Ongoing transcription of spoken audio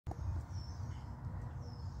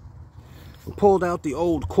We pulled out the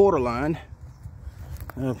old Cordyline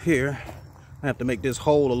up here. I have to make this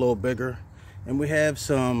hole a little bigger. And we have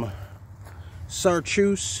some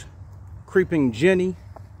chartreuse creeping jenny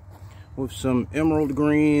with some emerald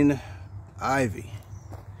green ivy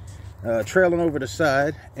trailing over the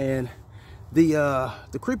side. And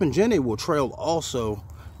the creeping jenny will trail also,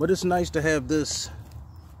 but it's nice to have this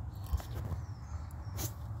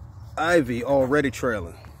ivy already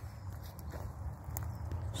trailing.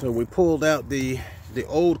 So we pulled out the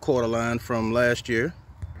old Cordyline from last year.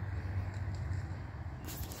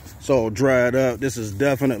 It's all dried up. This is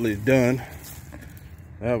definitely done.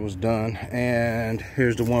 That was done. And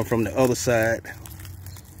here's the one from the other side.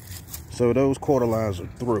 So those Cordylines are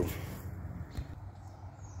through.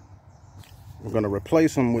 We're gonna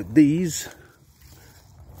replace them with these.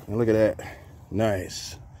 And look at that,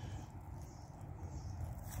 nice.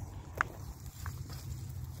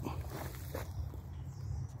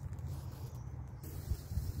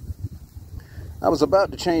 I was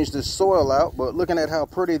about to change this soil out, but looking at how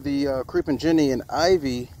pretty the creeping jenny and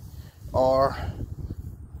ivy are,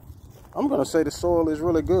 I'm gonna say the soil is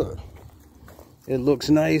really good. It looks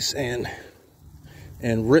nice and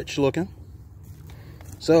rich looking.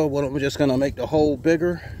 So what I'm just gonna make the hole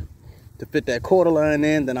bigger to fit that Cordyline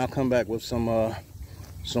in. Then I'll come back with some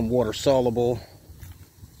water soluble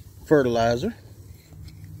fertilizer.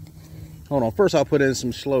 Hold on, first I'll put in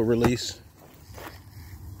some slow release.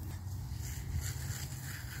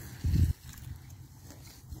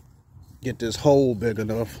 Get this hole big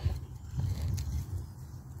enough.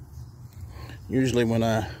 Usually when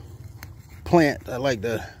I plant, I like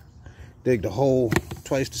to dig the hole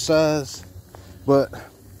twice the size, but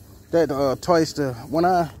that when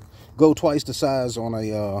I go twice the size on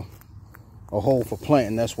a hole for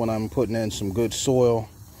planting, that's when I'm putting in some good soil,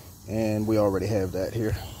 and we already have that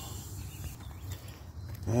here.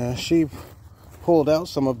 She pulled out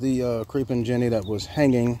some of the creeping jenny that was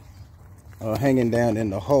hanging down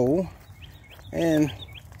in the hole. And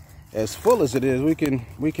as full as it is, we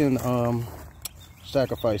can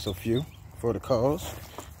sacrifice a few for the cause.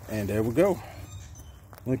 And there we go.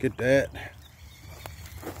 Look at that.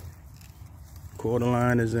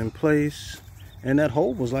 Cordyline is in place, and that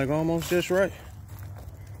hole was like almost just right.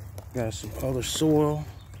 Got some other soil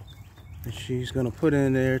that she's gonna put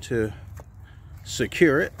in there to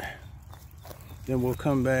secure it. Then we'll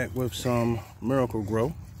come back with some Miracle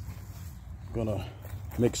Grow. Gonna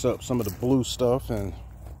mix up some of the blue stuff and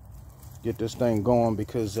get this thing going,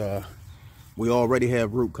 because we already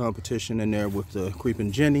have root competition in there with the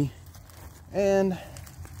creeping jenny, and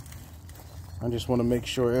I just want to make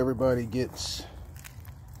sure everybody gets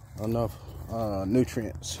enough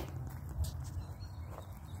nutrients.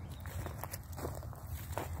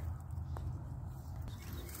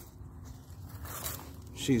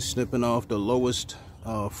 She's snipping off the lowest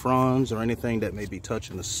fronds or anything that may be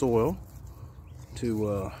touching the soil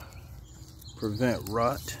to prevent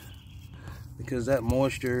rot, because that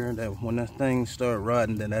moisture, that when that thing start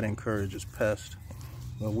rotting, then that encourages pests.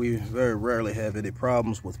 But we very rarely have any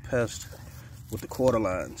problems with pests with the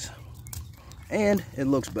Cordylines, and it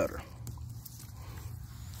looks better.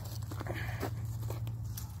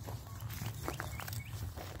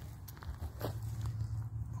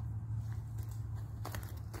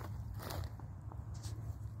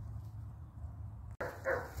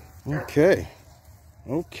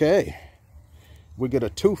 Okay, we get a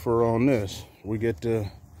twofer on this. We get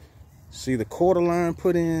to see the Cordyline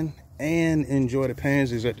put in and enjoy the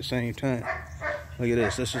pansies at the same time. Look at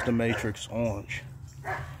this. This is the Matrix Orange.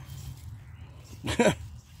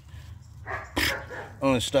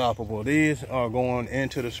 Unstoppable. These are going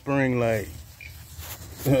into the spring like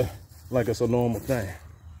like it's a normal thing.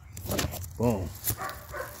 Boom.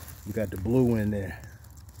 You got the blue in there.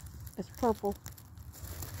 It's purple.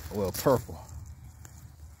 Well, purple.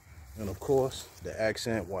 And of course, the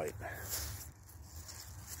accent white.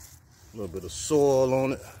 A little bit of soil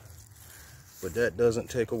on it, but that doesn't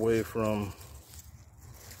take away from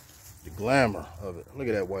the glamour of it. Look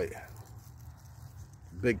at that white.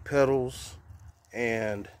 Big petals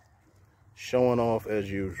and showing off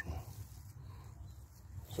as usual.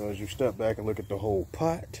 So as you step back and look at the whole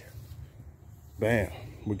pot, bam,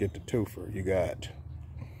 we get the twofer. You got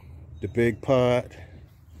the big pot,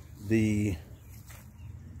 the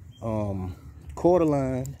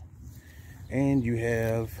Cordyline, and you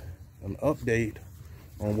have an update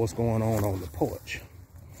on what's going on the porch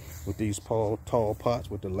with these tall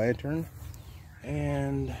pots with the lantern.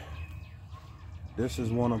 And this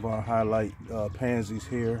is one of our highlight pansies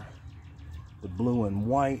here, the blue and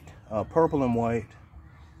white, purple and white.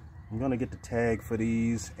 I'm gonna get the tag for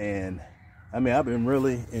these and I mean, I've been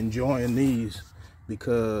really enjoying these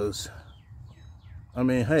because, I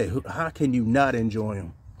mean, hey, how can you not enjoy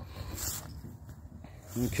them?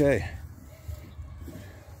 Okay.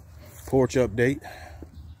 Porch update.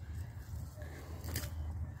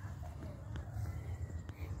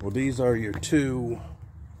 Well, these are your two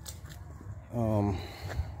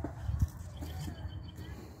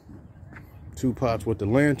pots with the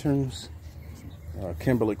lanterns.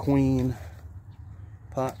 Kimberly Queen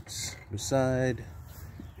pots beside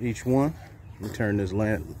each one. Let me turn this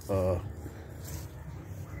light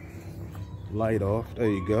off. There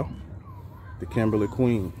you go. The Kimberly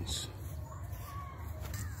Queens.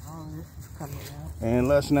 Oh, this is coming out. And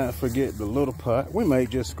let's not forget the little pot. We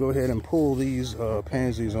might just go ahead and pull these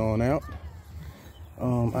pansies on out.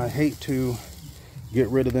 I hate to get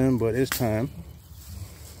rid of them, but it's time.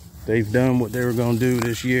 They've done what they were going to do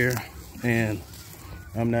this year, and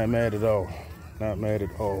I'm not mad at all. Not mad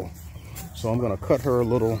at all. So I'm going to cut her a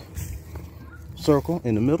little circle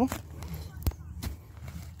in the middle.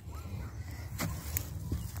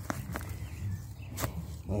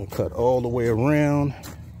 I'll cut all the way around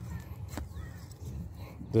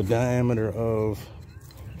the diameter of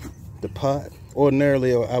the pot.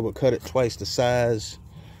 Ordinarily, I would cut it twice the size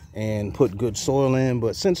and put good soil in,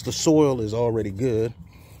 but since the soil is already good,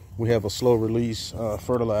 we have a slow release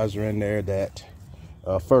fertilizer in there that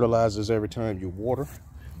fertilizes every time you water.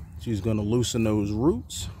 She's going to loosen those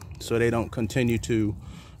roots so they don't continue to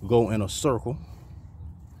go in a circle,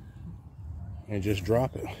 and just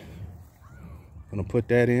drop it. Gonna put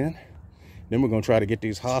that in. Then we're gonna try to get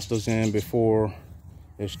these hostas in before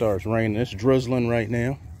it starts raining. It's drizzling right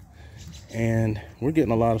now, and we're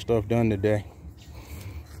getting a lot of stuff done today.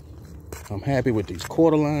 I'm happy with these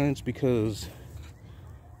cordylines because,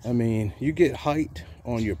 I mean, you get height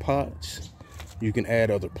on your pots. You can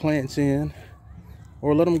add other plants in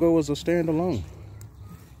or let them go as a standalone.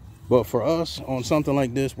 But for us, on something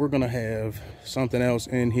like this, we're gonna have something else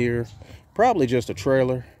in here, probably just a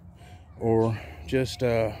trailer or just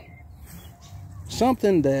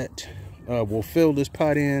something that will fill this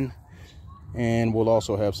pot in, and we'll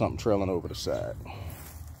also have something trailing over the side.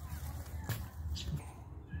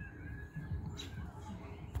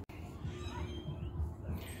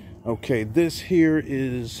 Okay, this here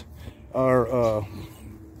is our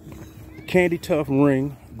candy tuft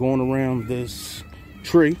ring going around this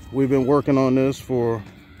tree. We've been working on this for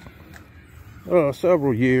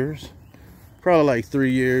several years, probably like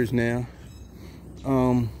 3 years now.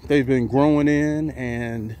 They've been growing in,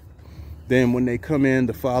 and then when they come in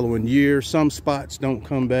the following year, some spots don't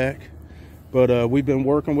come back, but we've been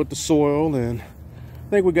working with the soil, and I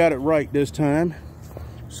think we got it right this time.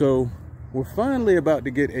 So we're finally about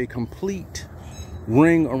to get a complete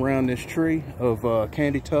ring around this tree of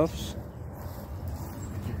candy tufts.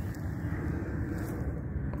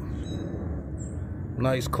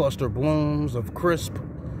 Nice cluster blooms of crisp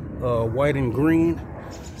white and green.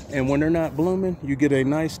 And when they're not blooming, you get a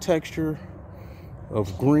nice texture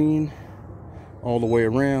of green all the way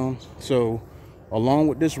around. So along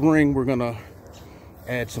with this ring, we're gonna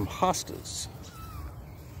add some hostas.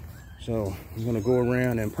 So I'm gonna go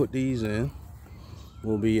around and put these in.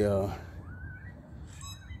 We'll be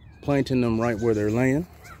planting them right where they're laying.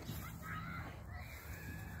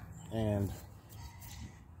 And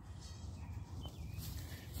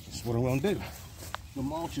that's what I'm gonna do. The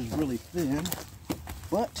mulch is really thin,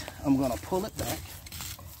 but I'm gonna pull it back,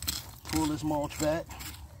 pull this mulch back,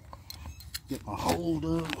 get my hold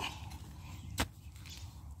of it.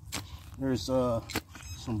 There's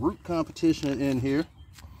some root competition in here.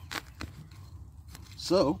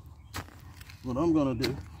 So what I'm gonna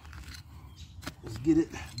do is get it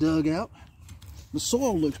dug out. The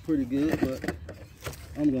soil looks pretty good, but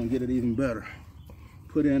I'm gonna get it even better.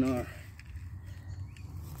 Put in our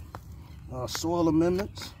soil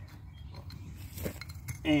amendments.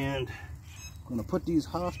 And I'm gonna put these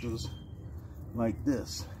hostas like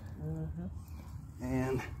this.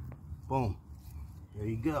 And boom, there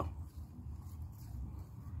you go.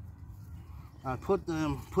 I put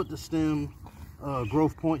the stem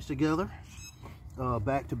growth points together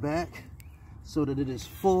back to back so that it is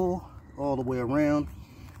full all the way around.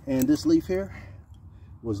 And this leaf here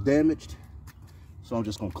was damaged, so I'm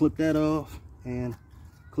just gonna clip that off and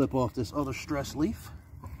clip off this other stress leaf.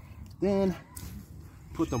 Then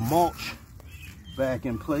put the mulch back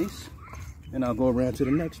in place, and I'll go around to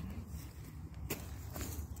the next one.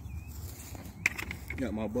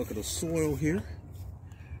 Got my bucket of soil here.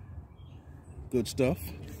 Good stuff.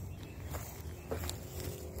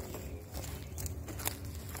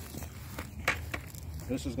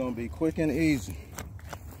 This is going to be quick and easy.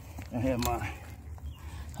 I have my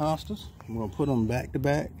hostas. I'm gonna put them back to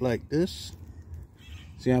back like this.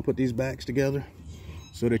 See how I put these backs together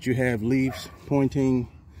so that you have leaves pointing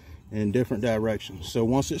in different directions. So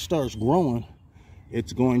once it starts growing,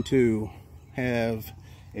 it's going to have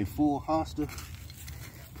a full hosta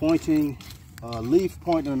pointing, leaf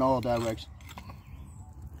pointing in all directions.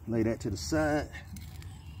 Lay that to the side.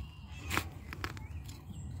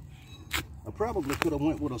 I probably could have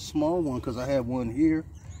went with a small one because I have one here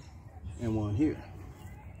and one here.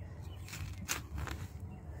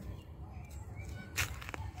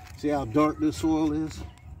 See how dark this soil is?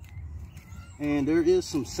 And there is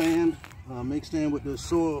some sand mixed in with the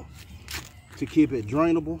soil to keep it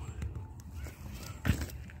drainable.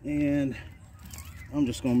 And I'm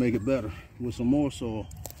just gonna make it better with some more soil.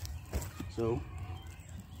 So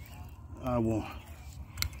I will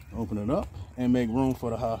open it up and make room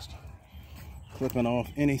for the hosta. Clipping off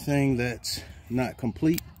anything that's not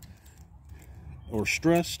complete or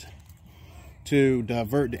stressed to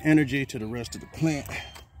divert the energy to the rest of the plant.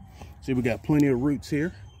 See, we got plenty of roots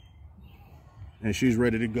here and she's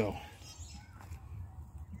ready to go.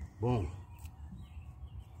 Boom.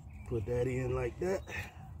 Put that in like that.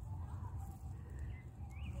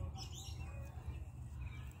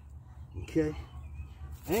 Okay.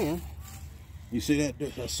 And you see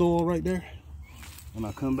that soil right there? And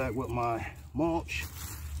I come back with my mulch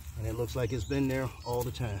and it looks like it's been there all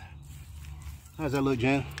the time. How's that look,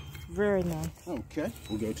 Jan? Very nice. Okay,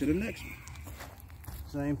 we'll go to the next one.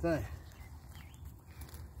 Same thing.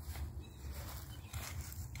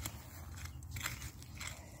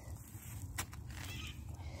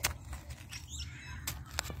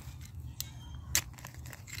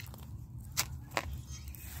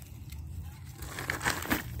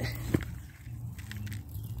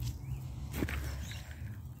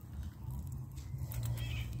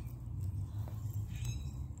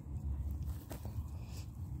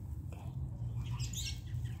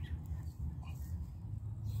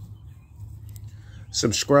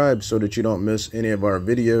 Subscribe so that you don't miss any of our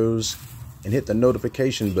videos, and hit the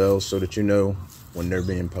notification bell so that you know when they're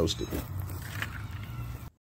being posted.